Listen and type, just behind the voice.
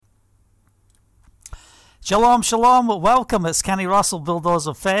Shalom, shalom, welcome. It's Kenny Russell,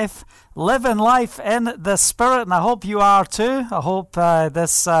 Bulldozer of Faith, living life in the Spirit, and I hope you are too. I hope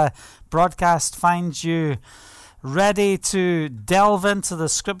this broadcast finds you ready to delve into the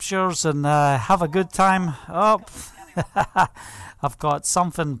Scriptures and have a good time. Oh, I've got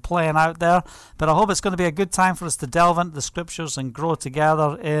something playing out there, but I hope it's going to be a good time for us to delve into the Scriptures and grow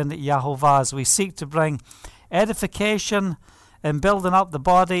together in Yahovah as we seek to bring edification in building up the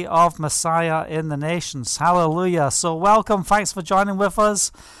body of Messiah in the nations. Hallelujah. So welcome. Thanks for joining with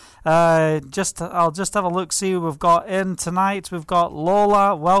us. I'll just have a look, see who we've got in tonight. We've got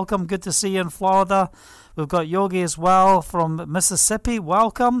Lola. Welcome. Good to see you in Florida. We've got Yogi as well from Mississippi.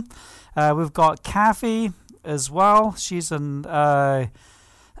 Welcome. We've got Kathy as well. She's in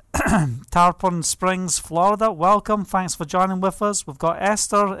Tarpon Springs, Florida. Welcome. Thanks for joining with us. We've got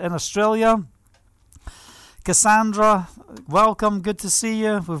Esther in Australia. Cassandra, welcome. Good to see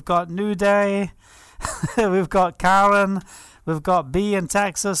you. We've got New Day. We've got Karen. We've got B in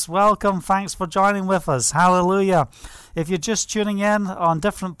Texas. Welcome. Thanks for joining with us. Hallelujah. If you're just tuning in on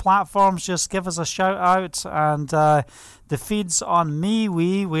different platforms, just give us a shout out. And the feeds on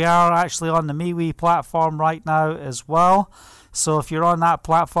MeWe, we are actually on the MeWe platform right now as well. So if you're on that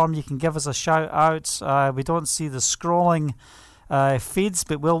platform, you can give us a shout out. We don't see the scrolling feeds,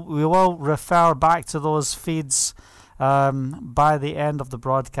 but we will refer back to those feeds by the end of the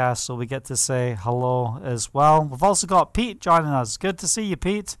broadcast, so we get to say hello as well. We've also got Pete joining us. Good to see you,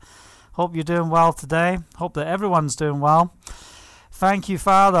 Pete. Hope you're doing well today. Hope that everyone's doing well. Thank you,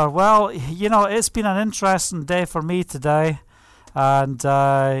 Father. Well, it's been an interesting day for me today, and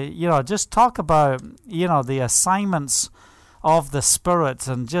just talk about the assignments of the Spirit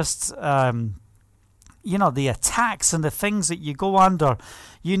and just the attacks and the things that you go under.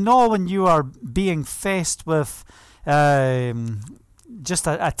 When you are being faced with just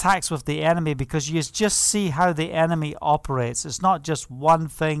attacks with the enemy, because you just see how the enemy operates. It's not just one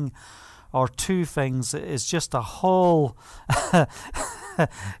thing or two things. It's just a whole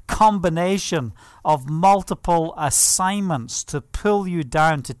combination of multiple assignments to pull you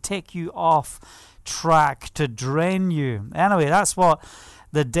down, to take you off track, to drain you. Anyway, that's what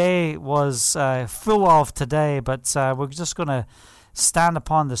the day was full of today, but we're just going to stand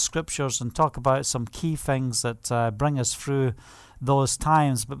upon the Scriptures and talk about some key things that bring us through those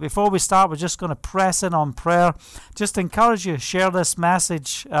times. But before we start, we're just going to press in on prayer. Just encourage you, share this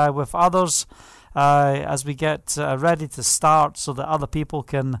message with others as we get ready to start, so that other people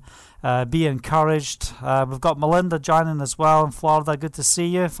can be encouraged. We've got Melinda joining as well in Florida. Good to see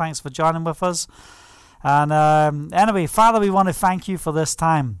you. Thanks for joining with us. And anyway, Father, we want to thank you for this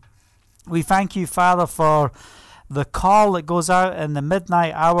time. We thank you, Father, for the call that goes out in the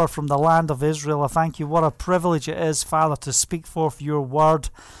midnight hour from the land of Israel. I thank you. What a privilege it is, Father, to speak forth your word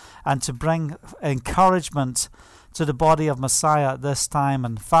and to bring encouragement to the body of Messiah at this time.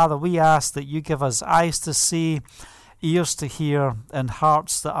 And Father, we ask that you give us eyes to see, ears to hear, and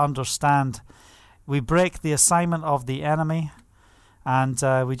hearts to understand. We break the assignment of the enemy. And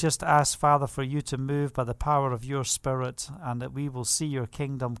we just ask, Father, for you to move by the power of your Spirit, and that we will see your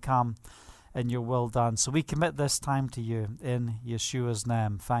kingdom come and your will done. So we commit this time to you in Yeshua's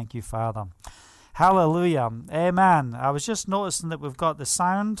name. Thank you, Father. Hallelujah. Amen. I was just noticing that we've got the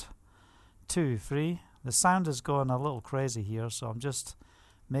sound. 2, 3. The sound is going a little crazy here, so I'm just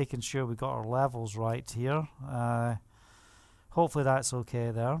making sure we got our levels right here. Hopefully that's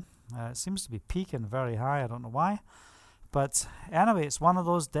okay there. It seems to be peaking very high. I don't know why. But anyway, it's one of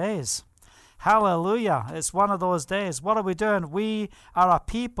those days. Hallelujah. It's one of those days. What are we doing? We are a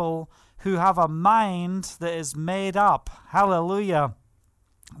people who have a mind that is made up. Hallelujah.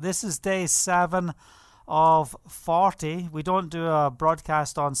 This is day 7 of 40. We don't do a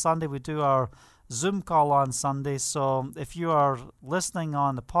broadcast on Sunday. We do our Zoom call on Sunday. So if you are listening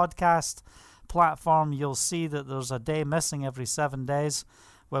on the podcast platform, you'll see that there's a day missing every 7 days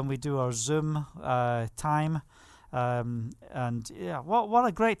when we do our Zoom time. And yeah, what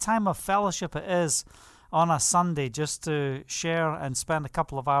a great time of fellowship it is on a Sunday, just to share and spend a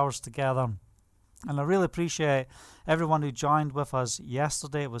couple of hours together. And I really appreciate everyone who joined with us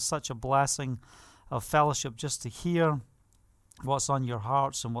yesterday. It was such a blessing of fellowship, just to hear what's on your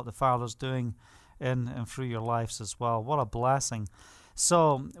hearts and what the Father's doing in and through your lives as well. What a blessing.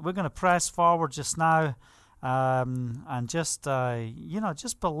 So we're going to press forward just now, and just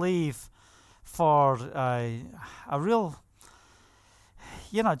believe for a real,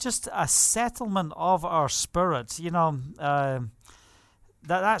 just a settlement of our spirit.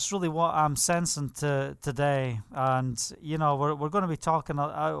 That's really what I'm sensing today. And, we're going to be talking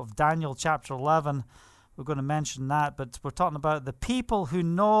out of Daniel chapter 11. We're going to mention that, but we're talking about the people who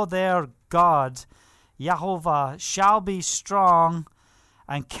know their God Yahovah shall be strong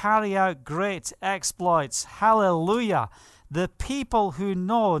and carry out great exploits. Hallelujah. The people who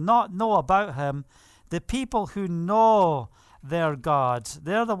not know about him, the people who know their God,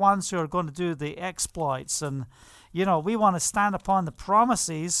 they're the ones who are going to do the exploits. And, we want to stand upon the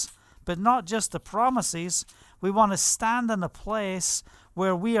promises, but not just the promises. We want to stand in a place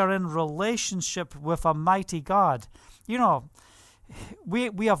where we are in relationship with a mighty God.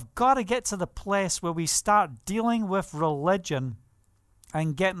 We have got to get to the place where we start dealing with religion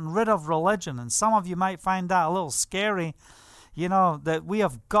and getting rid of religion. And some of you might find that a little scary, that we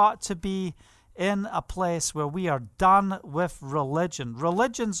have got to be in a place where we are done with religion.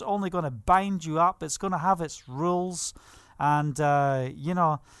 Religion's only going to bind you up. It's going to have its rules and,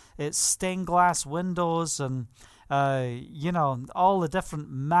 its stained glass windows and, all the different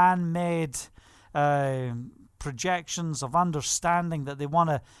man-made projections of understanding that they want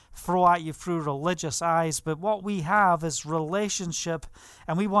to throw at you through religious eyes. But what we have is relationship,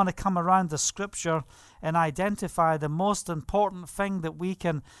 and we want to come around the scripture and identify the most important thing that we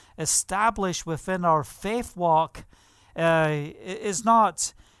can establish within our faith walk is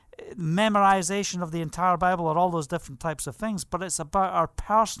not memorization of the entire Bible or all those different types of things, but it's about our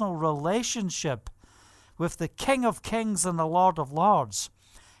personal relationship with the King of Kings and the Lord of Lords.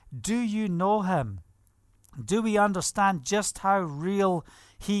 Do you know him? Do we understand just how real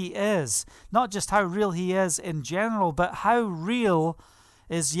he is? Not just how real he is in general, but how real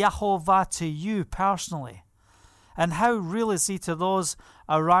is Yahovah to you personally? And how real is he to those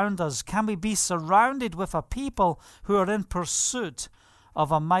around us? Can we be surrounded with a people who are in pursuit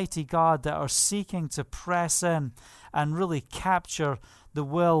of a mighty God, that are seeking to press in and really capture the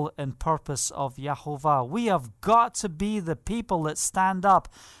will and purpose of Yahovah? We have got to be the people that stand up,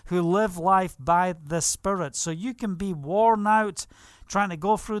 who live life by the Spirit. So you can be worn out trying to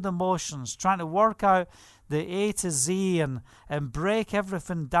go through the motions, trying to work out the A to Z and break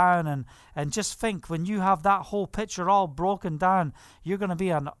everything down and just think when you have that whole picture all broken down, you're going to be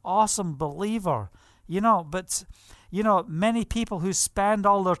an awesome believer. But many people who spend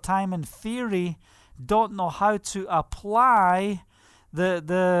all their time in theory don't know how to apply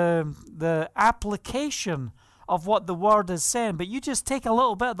the application of what the Word is saying. But you just take a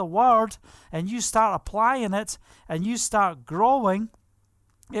little bit of the Word and you start applying it and you start growing.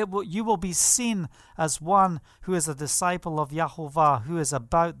 You will be seen as one who is a disciple of Yahovah, who is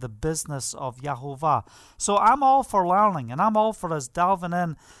about the business of Yahovah. So I'm all for learning, and I'm all for us delving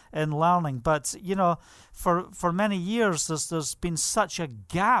in learning. But, for many years, there's been such a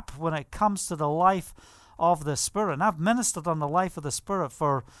gap when it comes to the life of the Spirit. And I've ministered on the life of the Spirit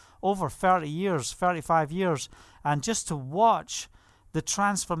for over 30 years, 35 years, and just to watch the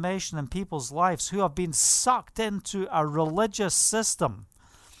transformation in people's lives who have been sucked into a religious system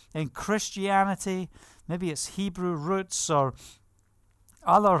in Christianity, maybe it's Hebrew roots or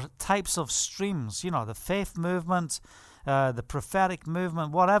other types of streams, the faith movement, the prophetic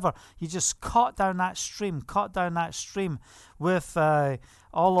movement, whatever. You just caught down that stream with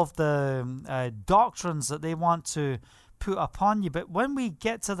all of the doctrines that they want to put upon you. But when we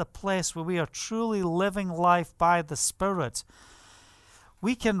get to the place where we are truly living life by the Spirit,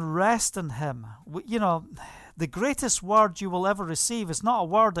 we can rest in him. The greatest word you will ever receive is not a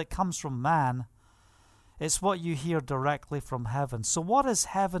word that comes from man. It's what you hear directly from heaven. So what is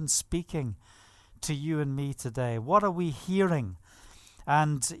heaven speaking to you and me today? What are we hearing?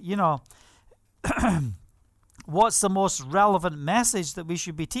 And, what's the most relevant message that we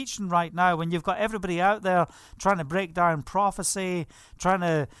should be teaching right now when you've got everybody out there trying to break down prophecy, trying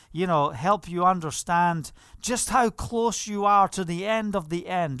to, help you understand just how close you are to the end of the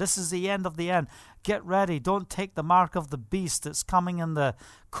end. This is the end of the end. Get ready. Don't take the mark of the beast that's coming in the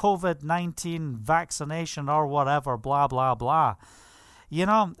COVID-19 vaccination or whatever, blah, blah, blah.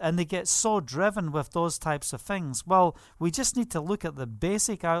 And they get so driven with those types of things. Well, we just need to look at the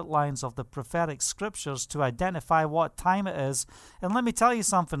basic outlines of the prophetic scriptures to identify what time it is. And let me tell you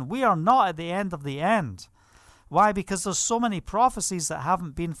something, we are not at the end of the end. Why? Because there's so many prophecies that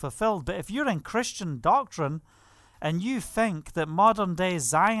haven't been fulfilled. But if you're in Christian doctrine and you think that modern day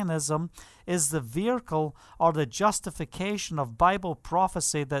Zionism is the vehicle or the justification of Bible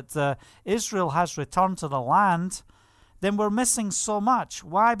prophecy that Israel has returned to the land, then we're missing so much.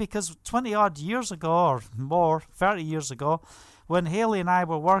 Why? Because 20-odd years ago, or more, 30 years ago, when Haley and I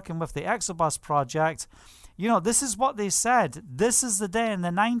were working with the Exodus Project, this is what they said. This is the day in the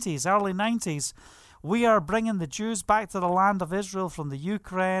 90s, early 90s. We are bringing the Jews back to the land of Israel from the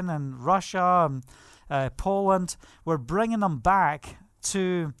Ukraine and Russia and Poland. We're bringing them back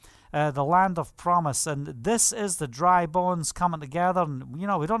to the land of promise. And this is the dry bones coming together. And,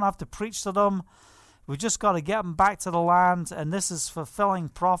 we don't have to preach to them. We've just got to get them back to the land, and this is fulfilling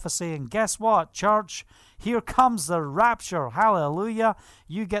prophecy. And guess what, church? Here comes the rapture. Hallelujah.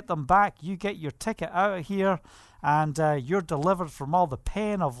 You get them back. You get your ticket out of here, and you're delivered from all the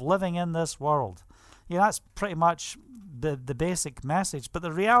pain of living in this world. That's pretty much the basic message. But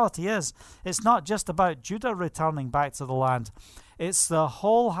the reality is, it's not just about Judah returning back to the land. It's the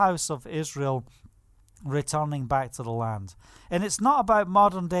whole house of Israel returning back to the land. And it's not about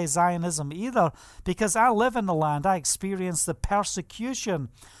modern day Zionism either, because I live in the land. I experience the persecution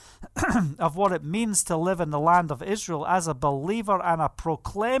of what it means to live in the land of Israel as a believer and a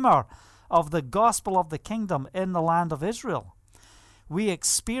proclaimer of the gospel of the kingdom in the land of Israel. We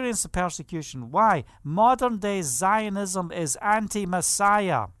experience the persecution. Why? Modern day Zionism is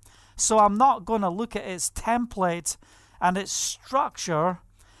anti-Messiah. So I'm not going to look at its template and its structure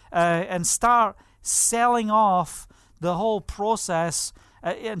and start selling off the whole process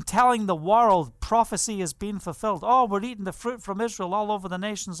and telling the world prophecy is being fulfilled. Oh, we're eating the fruit from Israel all over the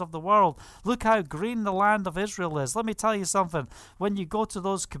nations of the world. Look how green the land of Israel is. Let me tell you something. When you go to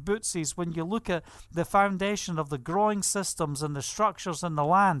those kibbutzes, when you look at the foundation of the growing systems and the structures in the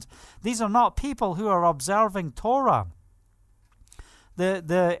land, these are not people who are observing Torah.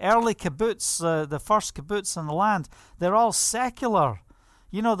 The early kibbutz, the first kibbutz in the land, they're all secular.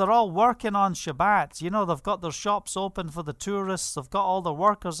 They're all working on Shabbat. They've got their shops open for the tourists. They've got all the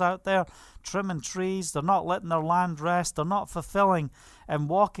workers out there trimming trees. They're not letting their land rest. They're not fulfilling and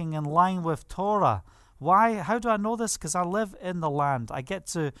walking in line with Torah. Why? How do I know this? Because I live in the land. I get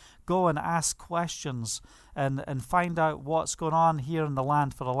to go and ask questions and find out what's going on here in the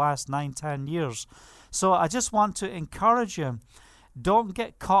land for the last 9-10 years. So I just want to encourage you. Don't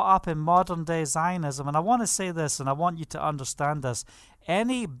get caught up in modern day Zionism. And I want to say this, and I want you to understand this.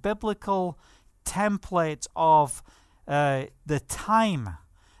 Any biblical template of the time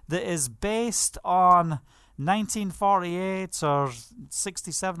that is based on 1948 or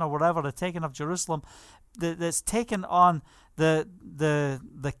 67 or whatever, the taking of Jerusalem, that's taken on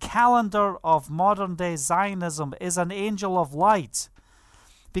the calendar of modern day Zionism is an angel of light.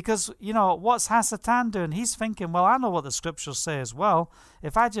 Because, what's Hasatan doing? He's thinking, well, I know what the scriptures say as well.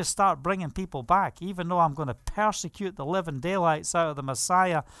 If I just start bringing people back, even though I'm going to persecute the living daylights out of the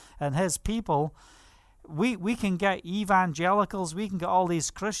Messiah and his people, we can get evangelicals, we can get all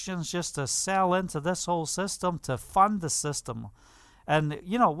these Christians just to sell into this whole system, to fund the system. And,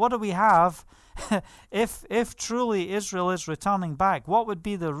 what do we have? If truly Israel is returning back, what would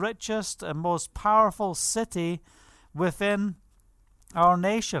be the richest and most powerful city within our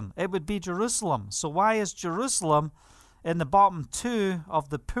nation? It would be Jerusalem. So why is Jerusalem in the bottom 2 of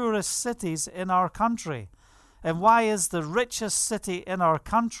the poorest cities in our country? And why is the richest city in our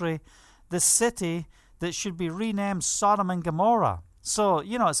country the city that should be renamed Sodom and Gomorrah? So,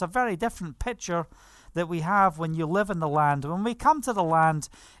 it's a very different picture that we have when you live in the land. When we come to the land,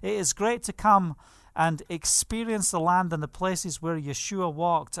 it is great to come and experience the land and the places where Yeshua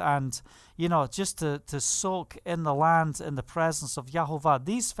walked, and just to soak in the land in the presence of Yahovah.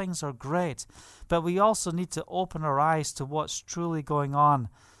 These things are great, but we also need to open our eyes to what's truly going on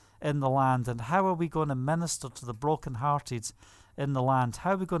in the land, and how are we going to minister to the brokenhearted in the land?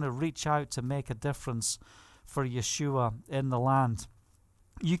 How are we going to reach out to make a difference for Yeshua in the land?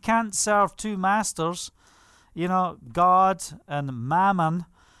 You can't serve two masters, God and Mammon.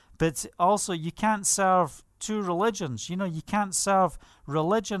 But also, you can't serve two religions. You can't serve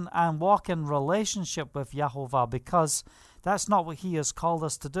religion and walk in relationship with Yahovah, because that's not what he has called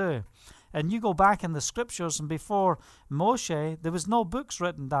us to do. And you go back in the scriptures, and before Moshe, there was no books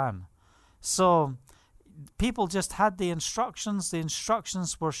written down. So people just had the instructions. The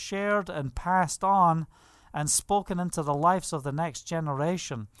instructions were shared and passed on and spoken into the lives of the next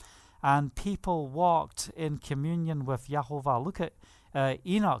generation. And people walked in communion with Yahovah. Look at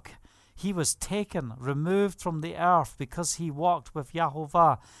Enoch. He was taken, removed from the earth because he walked with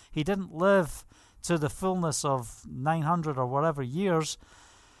Yahovah. He didn't live to the fullness of 900 or whatever years,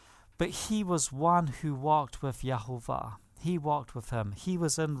 but he was one who walked with Yahovah. He walked with him. He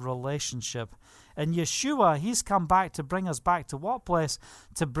was in relationship. And Yeshua, he's come back to bring us back to what place?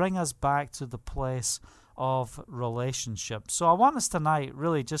 To bring us back to the place of relationship. So I want us tonight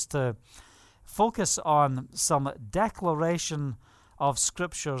really just to focus on some declaration of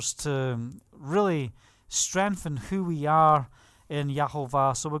scriptures to really strengthen who we are in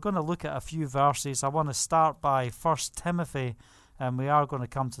Yahovah. So we're going to look at a few verses. I want to start by 1 Timothy, and we are going to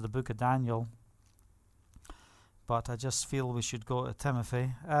come to the book of Daniel. But I just feel we should go to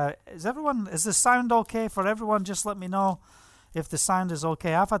Timothy. Is the sound okay for everyone? Just let me know if the sound is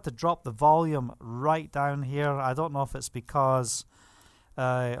okay. I've had to drop the volume right down here. I don't know if it's because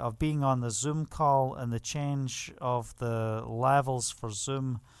of being on the Zoom call and the change of the levels for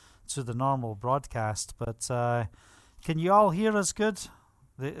Zoom to the normal broadcast. But can you all hear us good?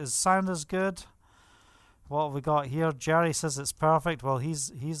 The sound is good. What have we got here? Jerry says it's perfect. Well,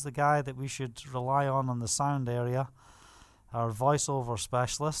 he's the guy that we should rely on the sound area. Our voiceover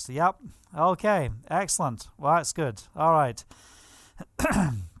specialist. Yep. Okay. Excellent. Well, that's good. All right.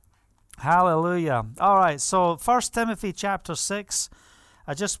 Hallelujah. All right. So 1 Timothy chapter 6.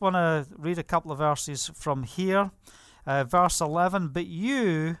 I just want to read a couple of verses from here. Verse 11. But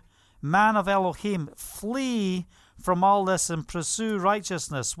you, man of Elohim, flee from all this and pursue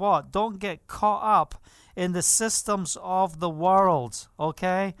righteousness. What? Don't get caught up in the systems of the world.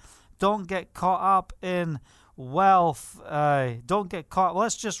 Okay? Don't get caught up in wealth. Don't get caught.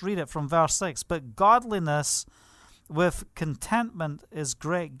 Let's just read it from verse 6. But godliness with contentment is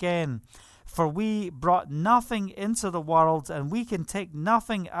great gain. For we brought nothing into the world, and we can take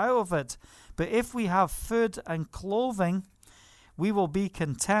nothing out of it. But if we have food and clothing, we will be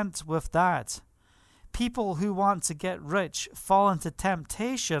content with that. People who want to get rich fall into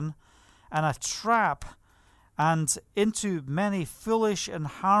temptation and a trap, and into many foolish and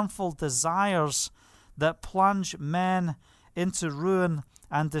harmful desires that plunge men into ruin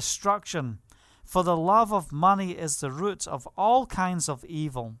and destruction. For the love of money is the root of all kinds of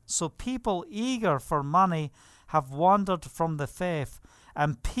evil. So people eager for money have wandered from the faith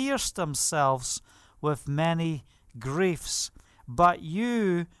and pierced themselves with many griefs. But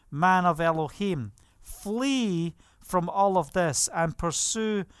you, man of Elohim, flee from all of this and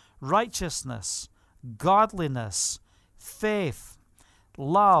pursue righteousness, godliness, faith,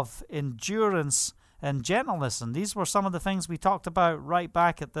 love, endurance, and gentleness. And these were some of the things we talked about right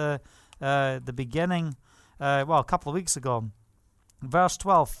back at the beginning, a couple of weeks ago. Verse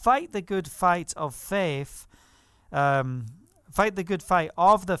 12, fight the good fight of faith, fight the good fight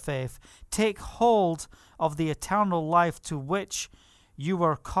of the faith, take hold of the eternal life to which you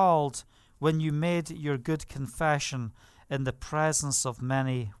were called when you made your good confession in the presence of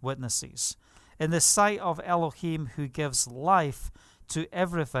many witnesses. In the sight of Elohim who gives life to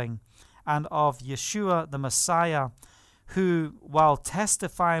everything, and of Yeshua the Messiah, who, while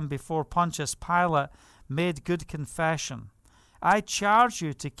testifying before Pontius Pilate, made good confession. I charge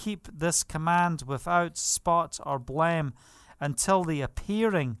you to keep this command without spot or blame until the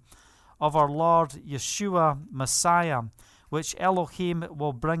appearing of our Lord Yeshua Messiah, which Elohim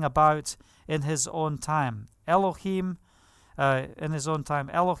will bring about in his own time. Elohim,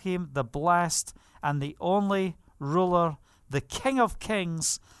 Elohim, the blessed and the only ruler, the King of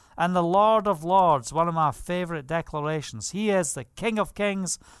kings, and the Lord of lords. One of my favorite declarations. He is the King of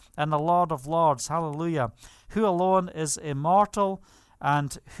kings and the Lord of lords. Hallelujah. Who alone is immortal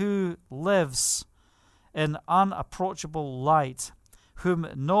and who lives in unapproachable light, whom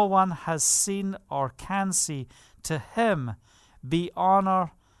no one has seen or can see. To him be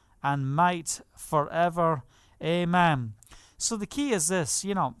honor and might forever. Amen. So the key is this,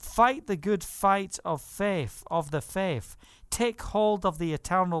 fight the good fight of faith, of the faith. Take hold of the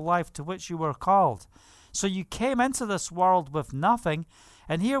eternal life to which you were called. So you came into this world with nothing,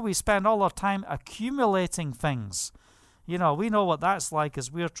 and here we spend all our time accumulating things. We know what that's like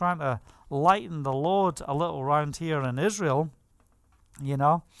as we're trying to lighten the load a little around here in Israel,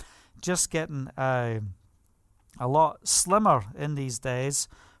 just getting a lot slimmer in these days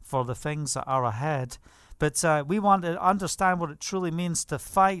for the things that are ahead. But we want to understand what it truly means to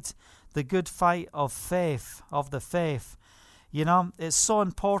fight the good fight of faith, of the faith. It's so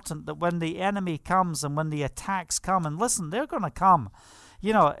important that when the enemy comes and when the attacks come, and listen, they're going to come.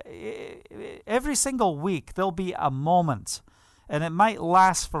 Every single week there'll be a moment, and it might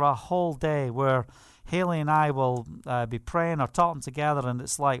last for a whole day, where Haley and I will be praying or talking together, and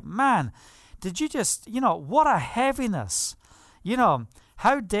it's like, man, did you just, what a heaviness.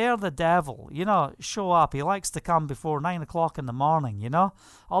 How dare the devil, show up? He likes to come before 9 o'clock in the morning,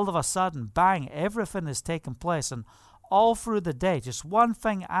 All of a sudden, bang, everything is taking place, and all through the day, just one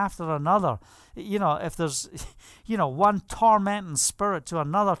thing after another. If there's, one tormenting spirit to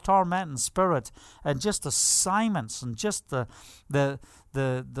another tormenting spirit, and just assignments, and just the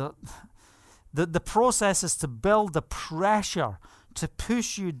process is to build the pressure, to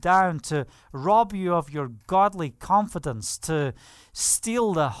push you down, to rob you of your godly confidence, to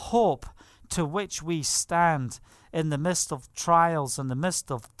steal the hope to which we stand in the midst of trials, in the midst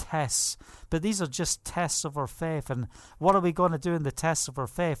of tests. But these are just tests of our faith. And what are we going to do in the tests of our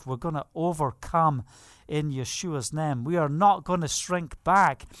faith? We're going to overcome in Yeshua's name. We are not going to shrink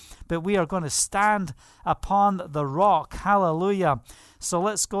back, but we are going to stand upon the rock. Hallelujah. So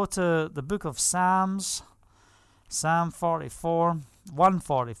let's go to the book of Psalms, Psalm 44.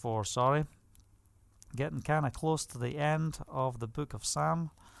 144, sorry. Getting kind of close to the end of the book of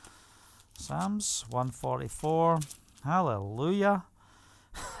Psalms. 144. Hallelujah.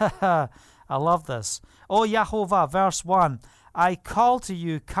 I love this. O Yahovah, verse 1. I call to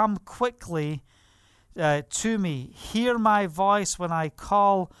you, come quickly to me. Hear my voice when I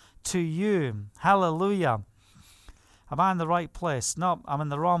call to you. Hallelujah. Am I in the right place? No, I'm in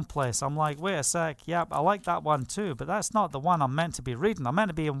the wrong place. I'm like, wait a sec. Yep, I like that one too, but that's not the one I'm meant to be reading. I'm meant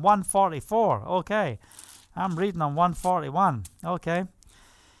to be in 144. Okay. I'm reading on 141. Okay.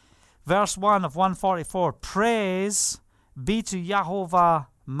 Verse 1 of 144. Praise be to Yahovah,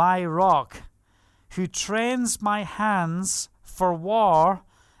 my rock, who trains my hands for war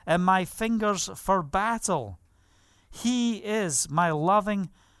and my fingers for battle. He is my loving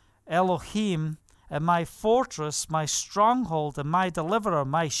Elohim, and my fortress, my stronghold, and my deliverer,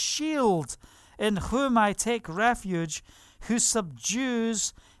 my shield, in whom I take refuge, who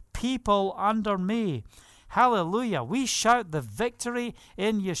subdues people under me. Hallelujah. We shout the victory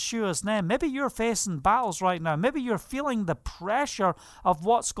in Yeshua's name. Maybe you're facing battles right now. Maybe you're feeling the pressure of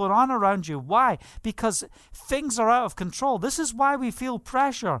what's going on around you. Why? Because things are out of control. This is why we feel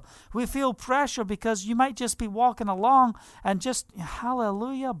pressure. We feel pressure because you might just be walking along and just,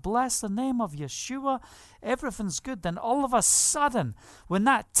 hallelujah, bless the name of Yeshua. Everything's good. Then all of a sudden, when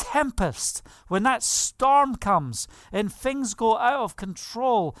that tempest, when that storm comes and things go out of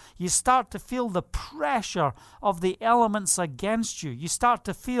control, you start to feel the pressure of the elements against you. You start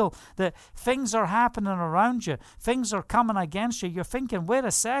to feel that things are happening around you. Things are coming against you. You're thinking, wait a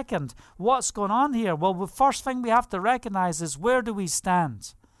second, what's going on here? Well, the first thing we have to recognize is, where do we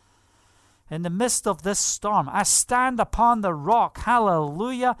stand? In the midst of this storm, I stand upon the rock.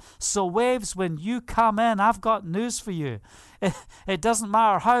 Hallelujah. So waves, when you come in, I've got news for you. It doesn't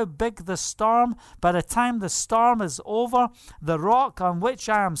matter how big the storm, by the time the storm is over, the rock on which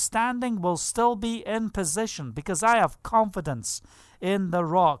I am standing will still be in position, because I have confidence in the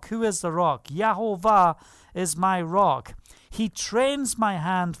rock. Who is the rock? Yahovah is my rock. He trains my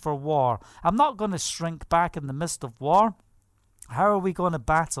hand for war. I'm not going to shrink back in the midst of war. How are we going to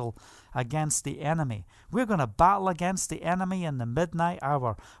battle against the enemy? We're going to battle against the enemy in the midnight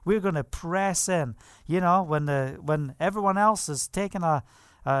hour. We're going to press in. You know, when everyone else is taking a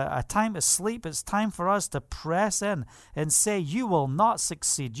time to sleep, it's time for us to press in and say, you will not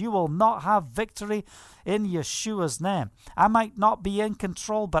succeed. You will not have victory in Yeshua's name. I might not be in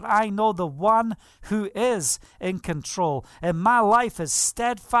control, but I know the one who is in control. And my life is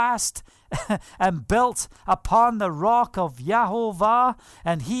steadfast and built upon the rock of Yahovah,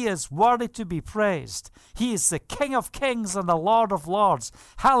 and he is worthy to be praised. He is the King of kings and the Lord of lords.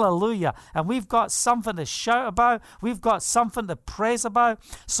 Hallelujah. And we've got something to shout about. We've got something to praise about.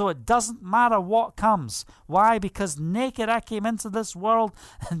 So it doesn't matter what comes. Why? Because naked I came into this world,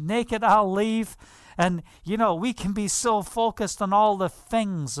 and naked I'll leave. And, you know, we can be so focused on all the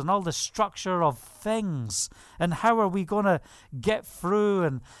things and all the structure of things. And how are we going to get through?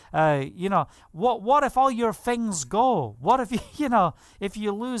 And, you know, what if all your things go? What if, if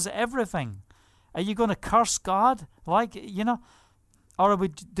you lose everything? Are you going to curse God? Like, or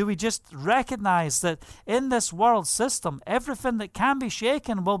do we just recognize that in this world system, everything that can be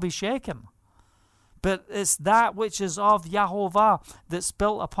shaken will be shaken? But it's that which is of Yahovah that's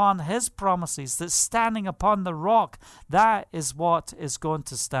built upon his promises, that's standing upon the rock. That is what is going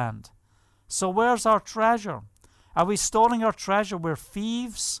to stand. So where's our treasure? Are we storing our treasure where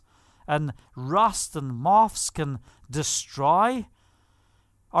thieves and rust and moths can destroy?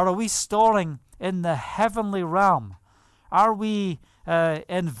 Or are we storing in the heavenly realm? Are we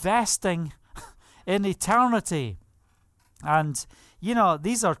investing in eternity? And,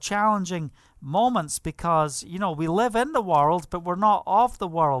 these are challenging moments because, we live in the world, but we're not of the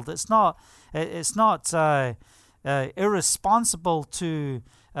world. It's not irresponsible to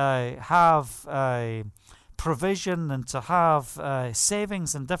have provision and to have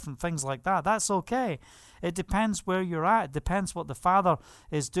savings and different things like that. That's okay. It depends where you're at. It depends what the Father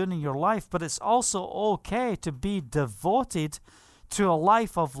is doing in your life. But it's also okay to be devoted to a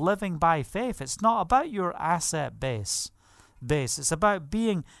life of living by faith. It's not about your asset base. It's about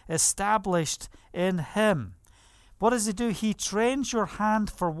being established in Him. What does He do? He trains your hand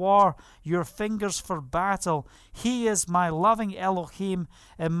for war, your fingers for battle. He is my loving Elohim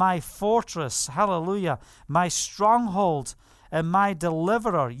and my fortress. Hallelujah. My stronghold and my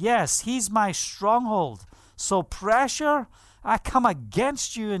deliverer. Yes, He's my stronghold. So pressure, I come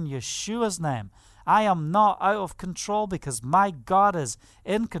against you in Yeshua's name. I am not out of control because my God is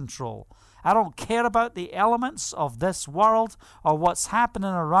in control. I don't care about the elements of this world or what's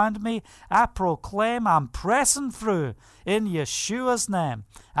happening around me. I proclaim I'm pressing through in Yeshua's name.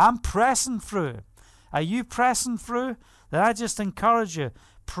 I'm pressing through. Are you pressing through? Then I just encourage you,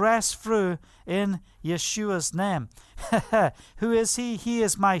 press through in Yeshua's name. Who is he? He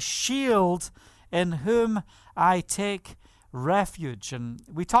is my shield in whom I take refuge. And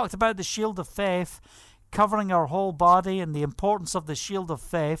we talked about the shield of faith, covering our whole body, and the importance of the shield of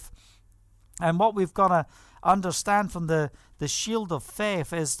faith. And what we've got to understand from the shield of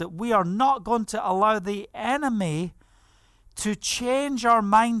faith is that we are not going to allow the enemy to change our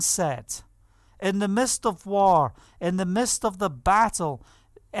mindset in the midst of war, in the midst of the battle.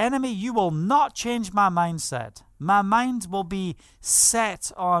 Enemy, you will not change my mindset. My mind will be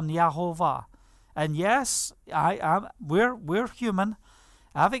set on Yahovah. And yes, we're human.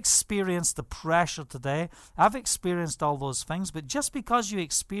 I've experienced the pressure today. I've experienced all those things. But just because you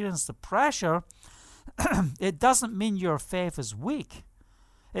experience the pressure, it doesn't mean your faith is weak.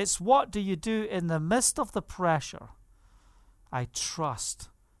 It's what do you do in the midst of the pressure? I trust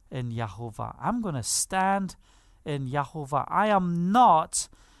in Yahovah. I'm going to stand in Yahovah. I am not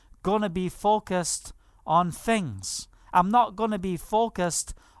going to be focused on things. I'm not going to be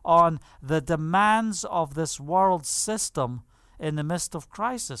focused on the demands of this world system in the midst of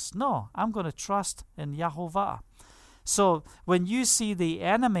crisis. No, I'm going to trust in Yahovah. So when you see the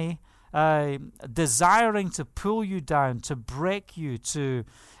enemy desiring to pull you down, to break you, to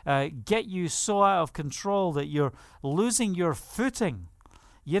get you so out of control that you're losing your footing,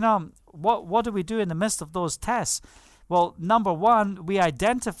 you know, what do we do in the midst of those tests? Well, number one, we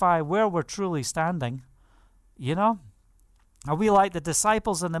identify where we're truly standing. You know, are we like the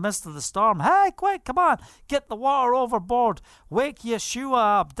disciples in the midst of the storm? Hey, quick, come on, get the water overboard. Wake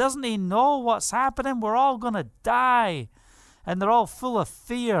Yeshua up. Doesn't he know what's happening? We're all going to die. And they're all full of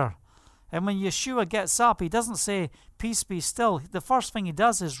fear. And when Yeshua gets up, he doesn't say, peace be still. The first thing he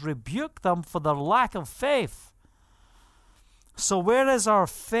does is rebuke them for their lack of faith. So where is our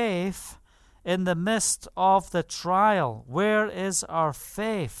faith in the midst of the trial? Where is our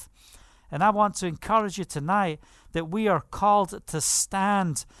faith? And I want to encourage you tonight that we are called to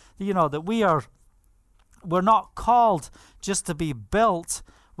stand, you know, that we're not called just to be built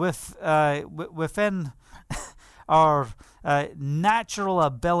within our natural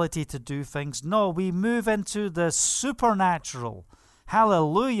ability to do things. No, we move into the supernatural.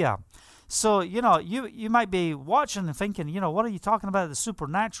 Hallelujah. So, you know, you might be watching and thinking, you know, what are you talking about, the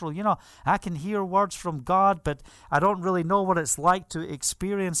supernatural? You know, I can hear words from God, but I don't really know what it's like to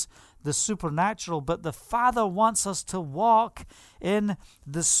experience the supernatural. But the Father wants us to walk in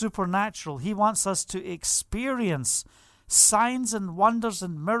the supernatural. He wants us to experience signs and wonders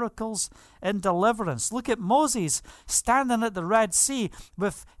and miracles and deliverance. Look at Moses standing at the Red Sea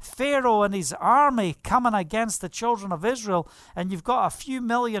with Pharaoh and his army coming against the children of Israel, and you've got a few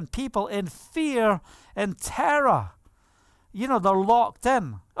million people in fear and terror. You know, they're locked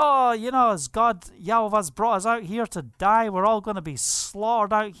in. Oh, you know, as God, Yahweh's brought us out here to die, we're all going to be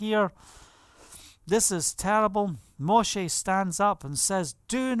slaughtered out here. This is terrible. Moshe stands up and says,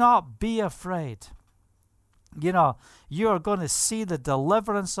 do not be afraid. You know, you are going to see the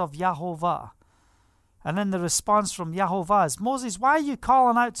deliverance of Yahovah. And then the response from Yahovah is, Moses, why are you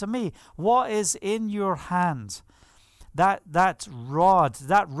calling out to me? What is in your hand? That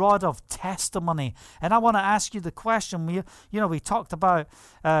rod of testimony. And I want to ask you the question. We talked about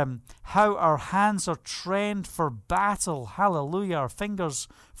how our hands are trained for battle. Hallelujah. Our fingers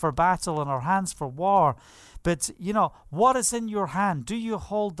for battle and our hands for war. But, you know, what is in your hand? Do you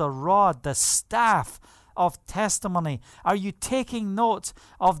hold the rod, the staff of testimony? Are you taking note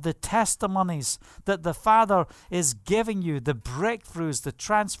of the testimonies that the Father is giving you, the breakthroughs, the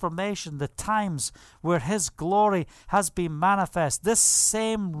transformation, the times where His glory has been manifest? This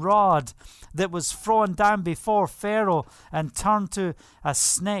same rod that was thrown down before Pharaoh and turned to a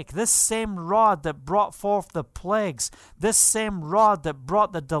snake, this same rod that brought forth the plagues, this same rod that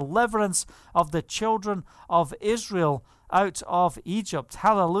brought the deliverance of the children of Israel out of Egypt.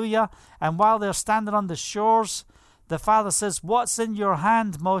 Hallelujah. And while they're standing on the shores, the Father says, what's in your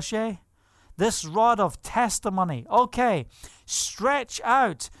hand, Moshe? This rod of testimony. Okay, stretch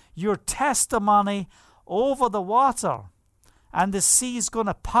out your testimony over the water, and the sea's going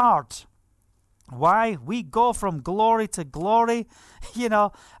to part. Why? We go from glory to glory. You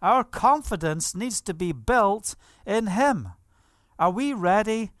know, our confidence needs to be built in Him. Are we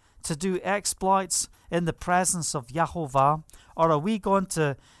ready to do exploits in the presence of Yahovah? Or are we going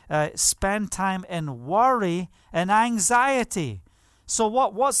to spend time in worry and anxiety? So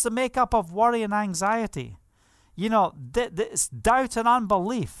what's the makeup of worry and anxiety? You know, it's doubt and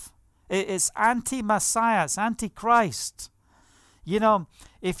unbelief. It's anti-Messiah. It's anti-Christ. You know,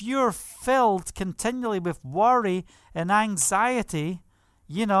 if you're filled continually with worry and anxiety,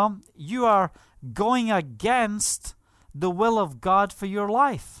 you know, you are going against the will of God for your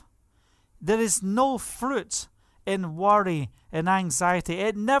life. There is no fruit in worry and anxiety.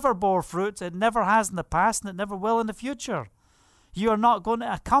 It never bore fruit. It never has in the past, and it never will in the future. You are not going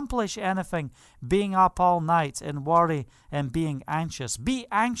to accomplish anything being up all night in worry and being anxious. Be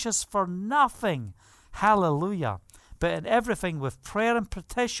anxious for nothing. Hallelujah. But in everything with prayer and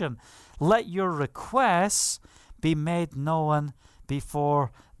petition, let your requests be made known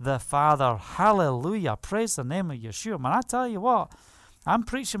before the Father. Hallelujah. Praise the name of Yeshua. Man, I tell you what, I'm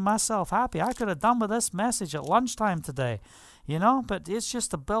preaching myself happy. I could have done with this message at lunchtime today, you know, but it's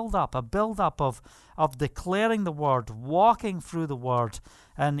just a build-up of declaring the Word, walking through the Word.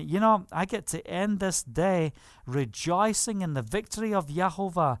 And, you know, I get to end this day rejoicing in the victory of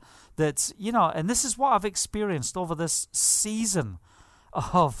Yahovah. That, you know, and this is what I've experienced over this season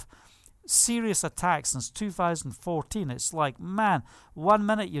of serious attacks since 2014. It's like, man, 1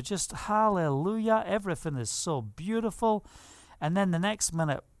 minute you're just hallelujah, everything is so beautiful. And then the next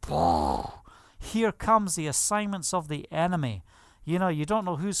minute, here comes the assignments of the enemy. You know, you don't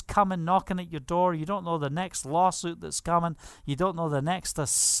know who's coming knocking at your door. You don't know the next lawsuit that's coming. You don't know the next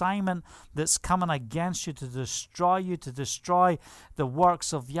assignment that's coming against you to destroy the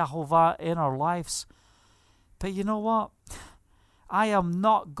works of Yahovah in our lives. But you know what? I am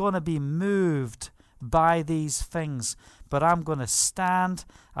not going to be moved by these things, but I'm going to stand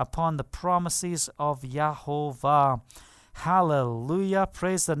upon the promises of Yahovah. Hallelujah.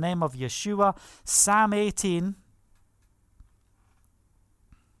 Praise the name of Yeshua. Psalm 18.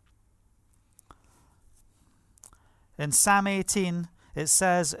 In Psalm 18, it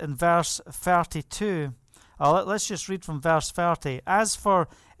says in verse 32, let's just read from verse 30. As for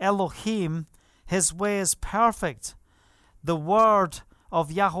Elohim, his way is perfect. The word of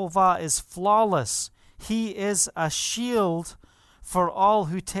Yahovah is flawless. He is a shield for all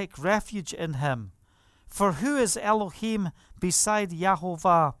who take refuge in him. For who is Elohim beside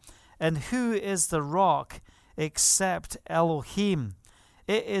Yahovah, and who is the rock except Elohim?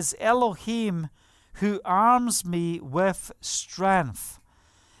 It is Elohim who arms me with strength.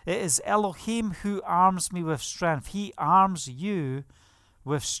 It is Elohim who arms me with strength. He arms you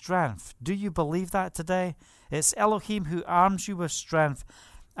with strength. Do you believe that today? It's Elohim who arms you with strength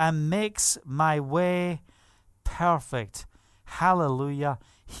and makes my way perfect. Hallelujah.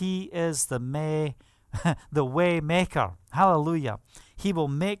 He is the way maker. Hallelujah. He will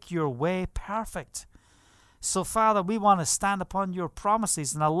make your way perfect. So, Father, we want to stand upon your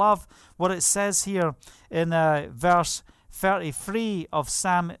promises. And I love what it says here in verse 33 of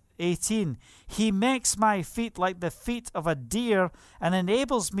Psalm 18. He makes my feet like the feet of a deer and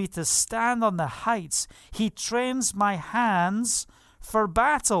enables me to stand on the heights. He trains my hands for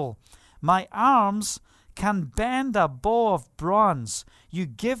battle. My arms can bend a bow of bronze. You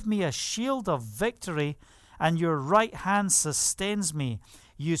give me a shield of victory, and your right hand sustains me.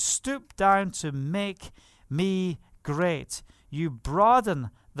 You stoop down to make me great. You broaden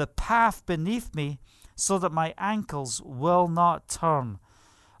the path beneath me so that my ankles will not turn.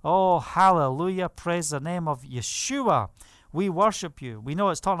 Oh, hallelujah. Praise the name of Yeshua. We worship you. We know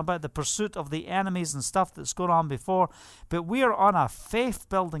it's talking about the pursuit of the enemies and stuff that's going on before, but we are on a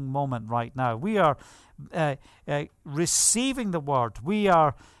faith-building moment right now. We are receiving the word. We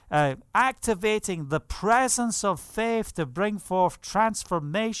are activating the presence of faith to bring forth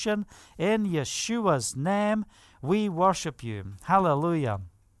transformation in Yeshua's name. We worship you. Hallelujah.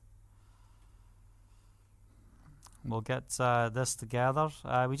 We'll get this together.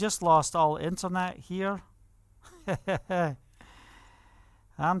 We just lost all internet here.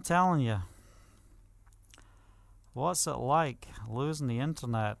 I'm telling you. What's it like losing the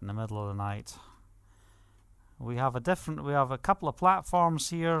internet in the middle of the night? We have a couple of platforms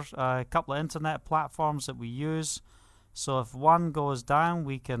here, a couple of internet platforms that we use. So if one goes down,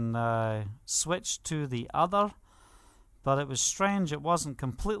 we can switch to the other. But it was strange, it wasn't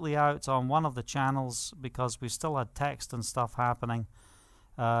completely out on one of the channels because we still had text and stuff happening.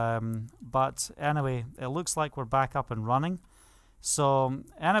 But anyway, it looks like we're back up and running. So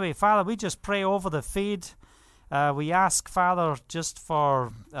anyway, Father, we just pray over the feed. We ask, Father, just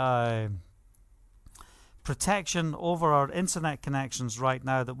for protection over our internet connections right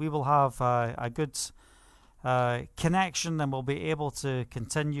now, that we will have a good connection and we'll be able to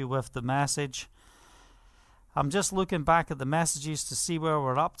continue with the message. I'm just looking back at the messages to see where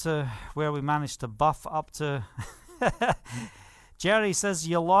we're up to, where we managed to buff up to. Jerry says,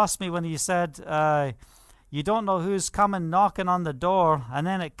 you lost me when you said You don't know who's coming knocking on the door, and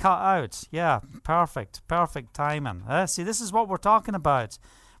then it cut out. Yeah, perfect timing. See, this is what we're talking about.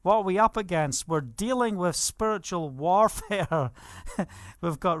 What are we up against? We're dealing with spiritual warfare.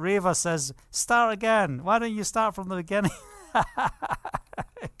 We've got Reva says, start again. Why don't you start from the beginning?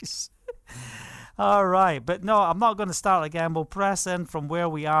 All right, but no, I'm not going to start again. We'll press in from where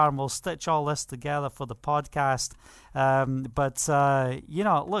we are, and we'll stitch all this together for the podcast.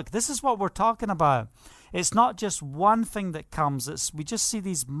 Look, this is what we're talking about. It's not just one thing that comes. We just see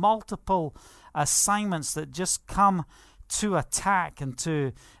these multiple assignments that just come to attack and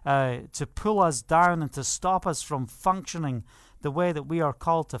to pull us down and to stop us from functioning the way that we are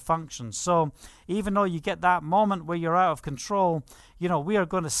called to function. So even though you get that moment where you're out of control, we are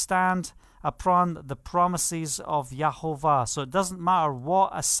going to stand upon the promises of Yahovah. So it doesn't matter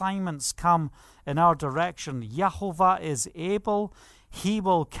what assignments come in our direction. Yahovah is able. He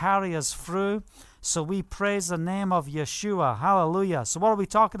will carry us through. So we praise the name of Yeshua. Hallelujah. So what are we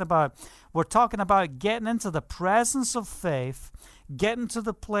talking about? We're talking about getting into the presence of faith, getting to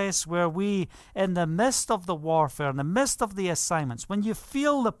the place where we, in the midst of the warfare, in the midst of the assignments, when you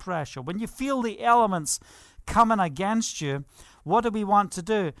feel the pressure, when you feel the elements coming against you, what do we want to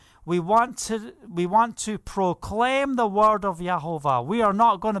do? We want to proclaim the word of Yahovah. We are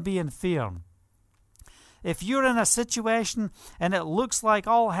not going to be in fear. If you're in a situation and it looks like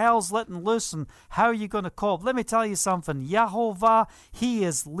all hell's letting loose, and how are you going to cope? Let me tell you something. Yahovah, He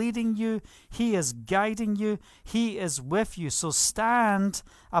is leading you. He is guiding you. He is with you. So stand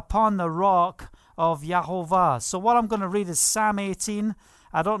upon the rock of Yahovah. So what I'm going to read is Psalm 18.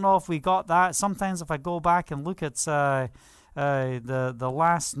 I don't know if we got that. Sometimes if I go back and look at the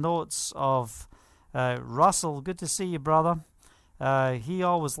last notes of Russell, good to see you, brother. He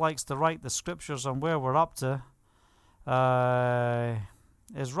always likes to write the scriptures on where we're up to.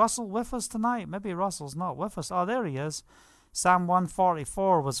 Is Russell with us tonight? Maybe Russell's not with us. Oh, there he is. Psalm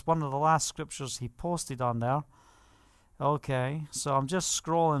 144 was one of the last scriptures he posted on there. Okay, so I'm just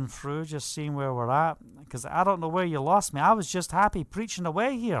scrolling through, just seeing where we're at, because I don't know where you lost me. I was just happy preaching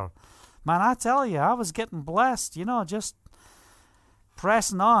away here. Man, I tell you, I was getting blessed, just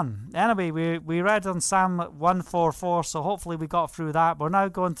pressing on. Anyway, we read on Psalm 144, so hopefully we got through that. We're now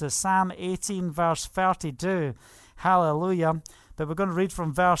going to Psalm 18, verse 32. Hallelujah. But we're going to read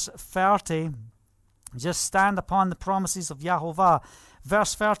from verse 30. Just stand upon the promises of Yahovah.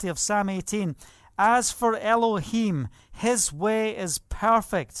 Verse 30 of Psalm 18. As for Elohim, His way is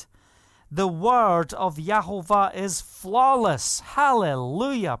perfect. The word of Yahovah is flawless.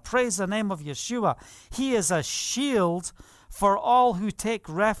 Hallelujah. Praise the name of Yeshua. He is a shield for all who take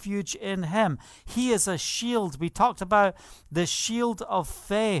refuge in Him. He is a shield. We talked about the shield of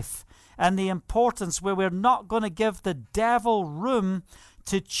faith and the importance where we're not going to give the devil room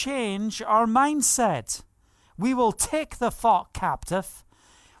to change our mindset. We will take the thought captive.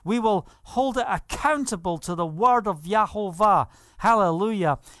 We will hold it accountable to the word of Yahovah.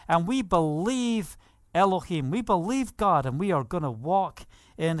 Hallelujah. And we believe Elohim. We believe God, and we are going to walk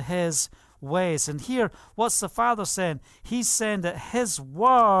in His ways. And here, what's the Father saying? He's saying that His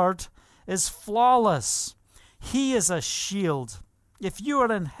word is flawless. He is a shield. If you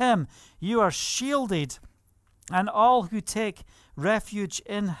are in Him, you are shielded, and all who take refuge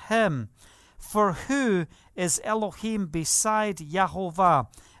in Him. For who is Elohim beside Yahovah?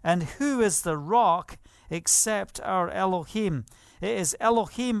 And who is the rock except our Elohim? It is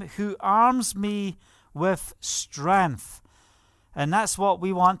Elohim who arms me with strength. And that's what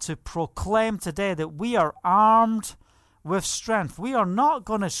we want to proclaim today, that we are armed with strength. We are not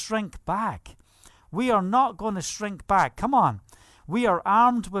going to shrink back. We are not going to shrink back. Come on. We are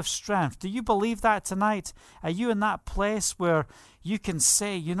armed with strength. Do you believe that tonight? Are you in that place where you can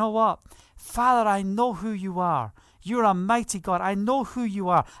say, you know what? Father, I know who you are. You're a mighty God. I know who you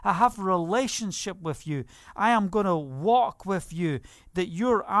are. I have a relationship with you. I am going to walk with you, that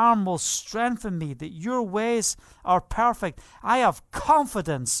your arm will strengthen me, that your ways are perfect. I have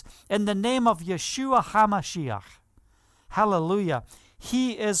confidence in the name of Yeshua HaMashiach. Hallelujah.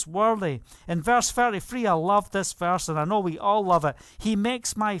 He is worthy. In verse 33, I love this verse, and I know we all love it. He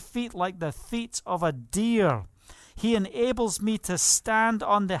makes my feet like the feet of a deer. He enables me to stand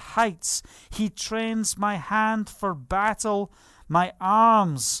on the heights. He trains my hand for battle. My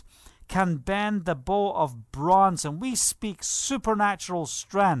arms can bend the bow of bronze. And we speak supernatural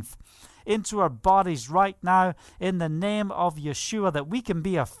strength into our bodies right now in the name of Yeshua, that we can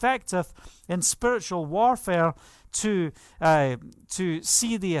be effective in spiritual warfare to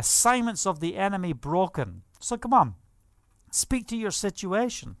see the assignments of the enemy broken. So come on, speak to your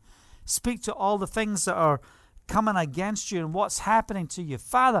situation. Speak to all the things that are coming against you and what's happening to you.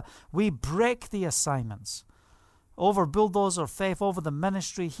 Father, we break the assignments over Bulldozer Faith, over the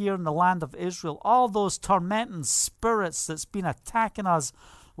ministry here in the land of Israel, all those tormenting spirits that's been attacking us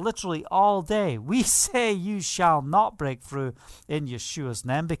literally all day. We say you shall not break through in Yeshua's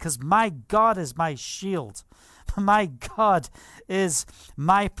name, because my God is my shield. My God is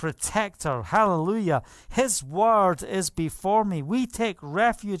my protector. Hallelujah. His word is before me. We take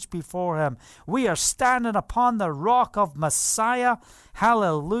refuge before him. We are standing upon the rock of Messiah.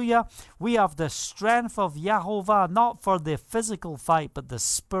 Hallelujah. We have the strength of Yahovah, not for the physical fight, but the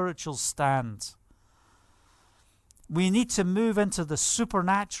spiritual stand. We need to move into the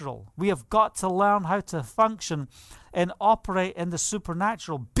supernatural. We have got to learn how to function and operate in the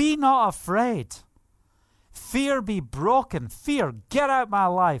supernatural. Be not afraid. Fear be broken. Fear, get out my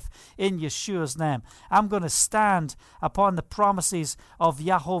life in Yeshua's name. I'm going to stand upon the promises of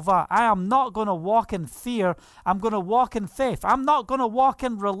Yahovah. I am not going to walk in fear. I'm going to walk in faith. I'm not going to walk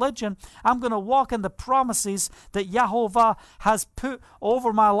in religion. I'm going to walk in the promises that Yahovah has put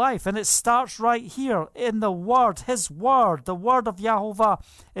over my life. And it starts right here in the word. His word, the word of Yahovah,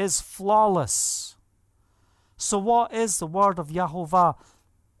 is flawless. So what is the word of Yahovah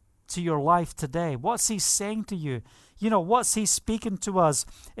to your life today? What's he saying to you? What's he speaking to us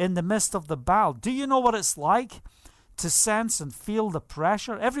in the midst of the battle? Do you know what it's like to sense and feel the